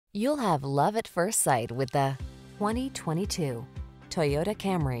You'll have love at first sight with the 2022 Toyota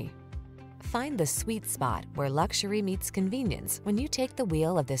Camry. Find the sweet spot where luxury meets convenience when you take the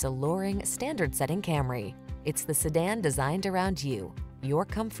wheel of this alluring, standard-setting Camry. It's the sedan designed around you, your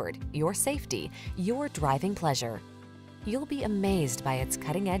comfort, your safety, your driving pleasure. You'll be amazed by its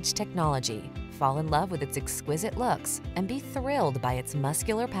cutting-edge technology, fall in love with its exquisite looks, and be thrilled by its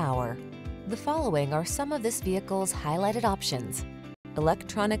muscular power. The following are some of this vehicle's highlighted options: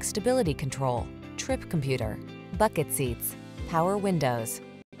 electronic stability control, trip computer, bucket seats, power windows,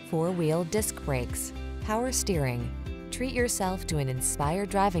 four-wheel disc brakes, power steering. Treat yourself to an inspired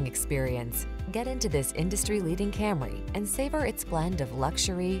driving experience. Get into this industry-leading Camry and savor its blend of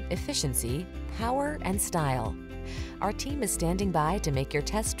luxury, efficiency, power, and style. Our team is standing by to make your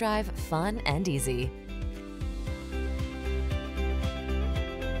test drive fun and easy.